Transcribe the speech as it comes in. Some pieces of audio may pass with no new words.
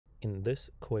In this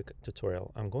quick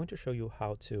tutorial, I'm going to show you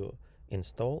how to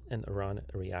install and run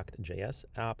ReactJS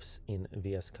apps in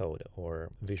VS Code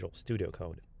or Visual Studio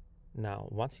Code. Now,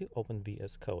 once you open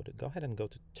VS Code, go ahead and go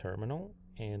to Terminal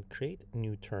and create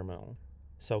new terminal.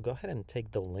 So go ahead and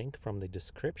take the link from the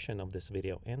description of this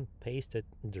video and paste it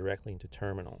directly into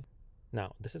terminal.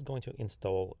 Now, this is going to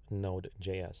install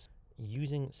Node.js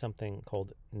using something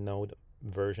called Node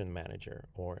Version Manager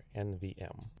or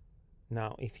NVM.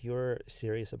 Now, if you're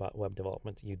serious about web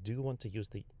development, you do want to use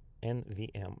the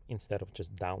NVM instead of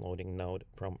just downloading Node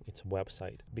from its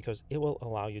website, because it will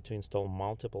allow you to install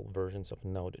multiple versions of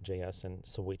Node.js and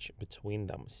switch between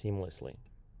them seamlessly.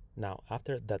 Now,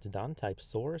 after that's done, type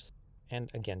source, and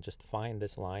again, just find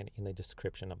this line in the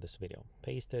description of this video.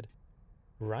 Paste it.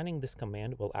 Running this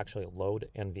command will actually load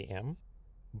NVM,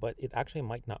 but it actually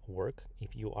might not work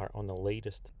if you are on the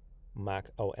latest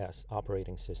macOS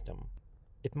operating system.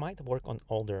 It might work on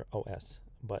older OS,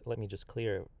 but let me just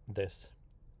clear this.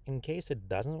 In case it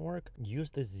doesn't work,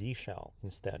 use the zshell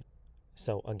instead.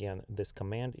 So again, this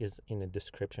command is in the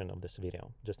description of this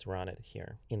video. Just run it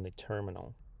here in the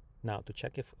terminal. Now to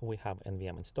check if we have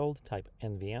NVM installed, type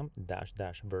nvm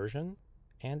 -- version.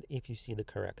 And if you see the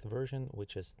correct version,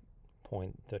 which is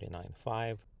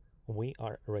 0.39.5, we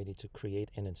are ready to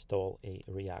create and install a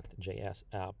ReactJS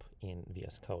app in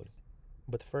VS Code.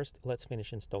 But first, let's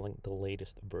finish installing the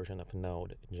latest version of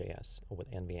Node.js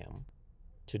with NVM.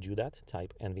 To do that,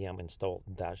 type nvm install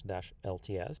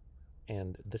 --lts,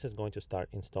 and this is going to start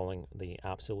installing the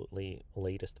absolutely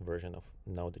latest version of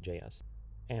Node.js.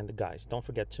 And guys, don't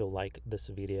forget to like this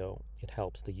video. It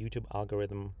helps the YouTube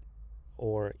algorithm,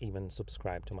 or even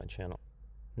subscribe to my channel.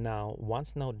 Now,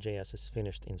 once Node.js is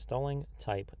finished installing,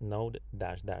 type node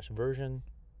 -- version,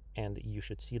 and you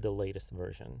should see the latest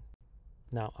version.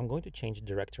 Now, I'm going to change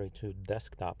directory to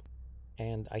desktop,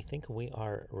 and I think we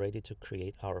are ready to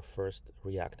create our first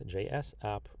ReactJS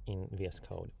app in VS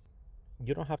Code.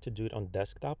 You don't have to do it on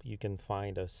desktop. You can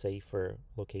find a safer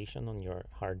location on your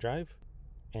hard drive,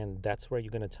 and that's where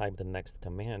you're going to type the next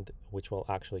command, which will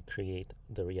actually create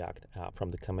the React app from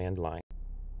the command line.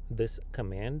 This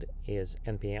command is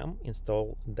npm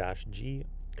install -g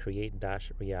create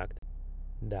 -react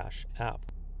 -app.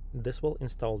 This will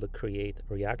install the create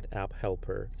React app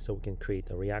helper, so we can create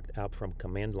a React app from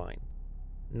command line.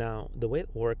 Now, the way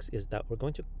it works is that we're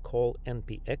going to call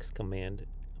npx command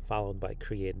followed by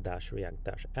create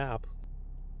 -react -app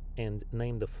and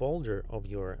name the folder of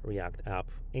your React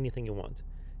app anything you want.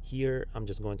 Here, I'm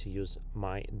just going to use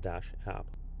my -app,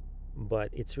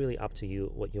 but it's really up to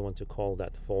you what you want to call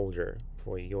that folder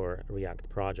for your React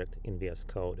project in VS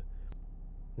Code.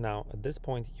 Now, at this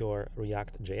point, your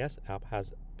ReactJS app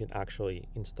has been actually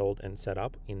installed and set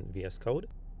up in VS Code.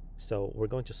 So we're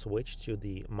going to switch to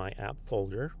the My App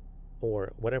folder,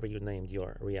 or whatever you named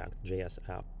your ReactJS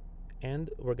app. And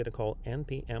we're going to call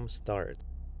npm start.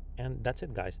 And that's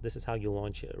it, guys. This is how you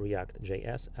launch a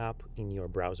ReactJS app in your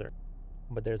browser.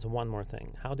 But there's one more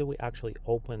thing. How do we actually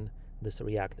open this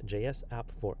ReactJS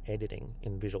app for editing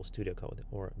in Visual Studio Code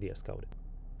or VS Code?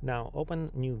 Now,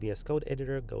 open new VS Code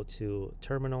editor, go to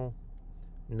terminal,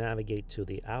 navigate to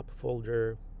the app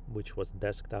folder, which was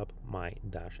desktop my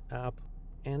 -app,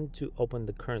 and to open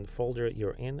the current folder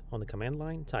you're in on the command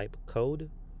line, type code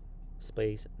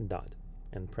space dot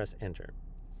and press enter.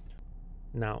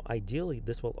 Now, ideally,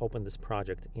 this will open this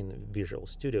project in Visual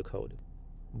Studio Code,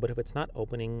 but if it's not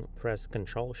opening, press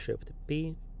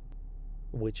Ctrl+Shift+P,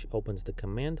 which opens the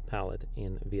command palette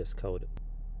in VS Code.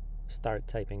 Start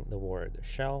typing the word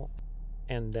shell,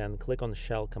 and then click on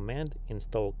shell command,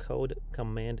 install code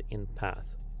command in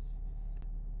path.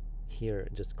 Here,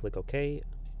 just click OK.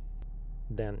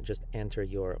 Then just enter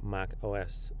your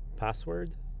macOS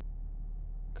password.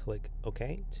 Click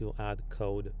OK to add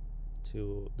code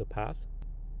to the path.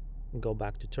 Go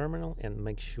back to terminal and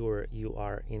make sure you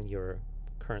are in your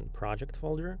current project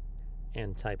folder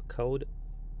and type code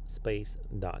space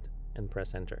dot and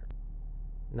press enter.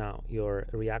 Now, your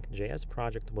ReactJS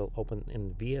project will open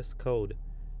in VS Code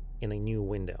in a new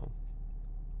window.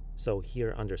 So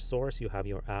here under source, you have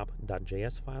your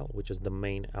app.js file, which is the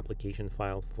main application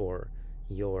file for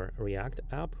your React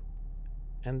app.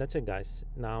 And that's it, guys.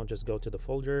 Now just go to the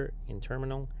folder in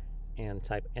terminal and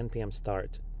type npm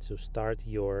start to start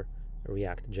your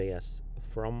ReactJS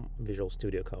from Visual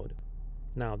Studio Code.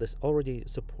 Now, this already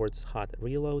supports hot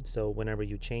reload, so whenever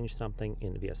you change something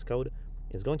in VS Code,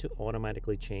 it's going to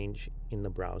automatically change in the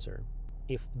browser.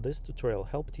 If this tutorial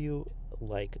helped you,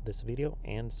 like this video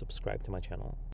and subscribe to my channel.